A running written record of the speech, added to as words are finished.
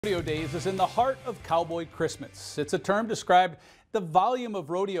Rodeo Days is in the heart of Cowboy Christmas. It's a term described the volume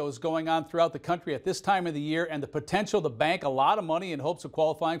of rodeos going on throughout the country at this time of the year and the potential to bank a lot of money in hopes of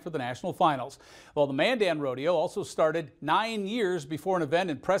qualifying for the national finals. Well, the Mandan Rodeo also started 9 years before an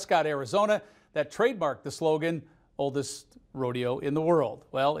event in Prescott, Arizona that trademarked the slogan, "Oldest rodeo in the world."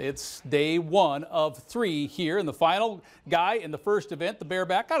 Well, it's day one of 3 here, and the final guy in the first event, the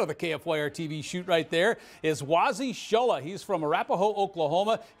bareback out of the KFYR-TV shoot right there, is Wazi Shulla. He's from Arapahoe,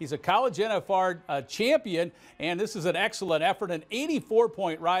 Oklahoma. He's a college NFR champion, and this is an excellent effort, an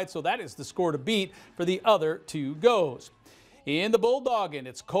 84-point ride, so that is the score to beat for the other 2 goes. In the bulldogging,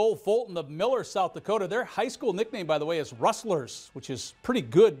 it's Cole Fulton of Miller, South Dakota. Their high school nickname, by the way, is Rustlers, which is a pretty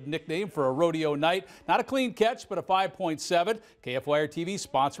good nickname for a rodeo night. Not a clean catch, but a 5.7. KFYR-TV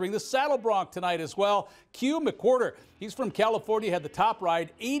sponsoring the Saddle Bronc tonight as well. Q McWhorter, he's from California, had the top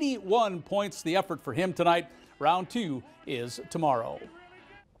ride, 81 points the effort for him tonight. Round 2 is tomorrow.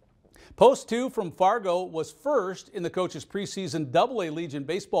 Post 2 from Fargo was first in the coach's preseason AA Legion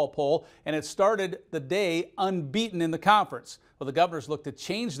baseball poll, and it started the day unbeaten in the conference. Well, the Governors look to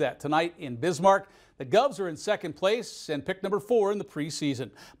change that tonight in Bismarck. The Govs are in second place and picked number 4 in the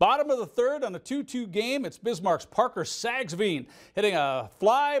preseason. Bottom of the third on a 2-2 game, it's Bismarck's Parker Sagsveen hitting a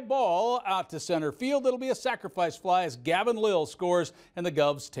fly ball out to center field. It'll be a sacrifice fly as Gavin Lill scores and the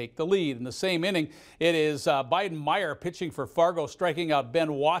Govs take the lead. In the same inning, it is Biden Meyer pitching for Fargo, striking out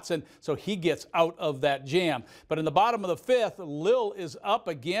Ben Watson, so he gets out of that jam. But in the bottom of the 5th, Lill is up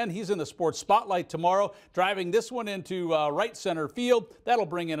again. He's in the sports spotlight tomorrow, driving this one into right center field. That'll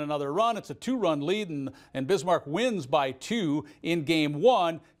bring in another run. It's a 2-run lead. And Bismarck wins by 2 in Game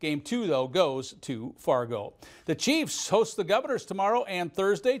 1. Game 2, though, goes to Fargo. The Chiefs host the Governors tomorrow and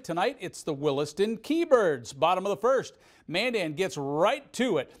Thursday. Tonight, it's the Williston Keybirds. Bottom of the 1st, Mandan gets right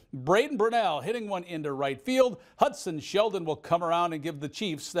to it. Braden Brunell hitting one into right field. Hudson Sheldon will come around and give the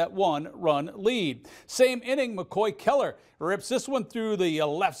Chiefs that 1-run lead. Same inning, McCoy Keller rips this one through the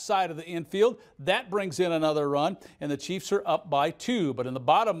left side of the infield. That brings in another run, and the Chiefs are up by 2. But in the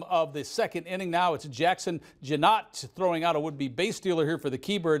bottom of the 2nd inning now, it's Jackson Janot throwing out a would-be base stealer here for the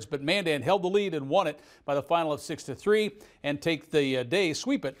Keybirds, but Mandan held the lead and won it by the final of 6-3 and take the day,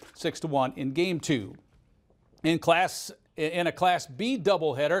 sweep it 6-1 in Game 2. In a Class B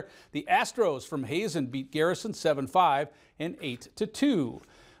doubleheader, the Astros from Hazen beat Garrison 7-5 and 8-2.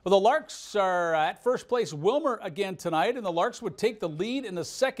 Well, the Larks are at first place Wilmer again tonight, and the Larks would take the lead in the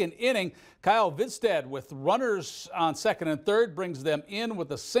 2nd inning. Kyle Vidstad with runners on 2nd and 3rd brings them in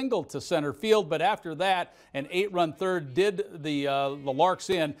with a single to center field, but after that, an 8-run third did the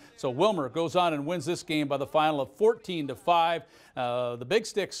Larks in. So Wilmer goes on and wins this game by the final of 14-5. The Big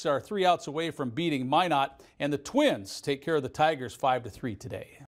Sticks are 3 outs away from beating Minot, and the Twins take care of the Tigers 5-3 today.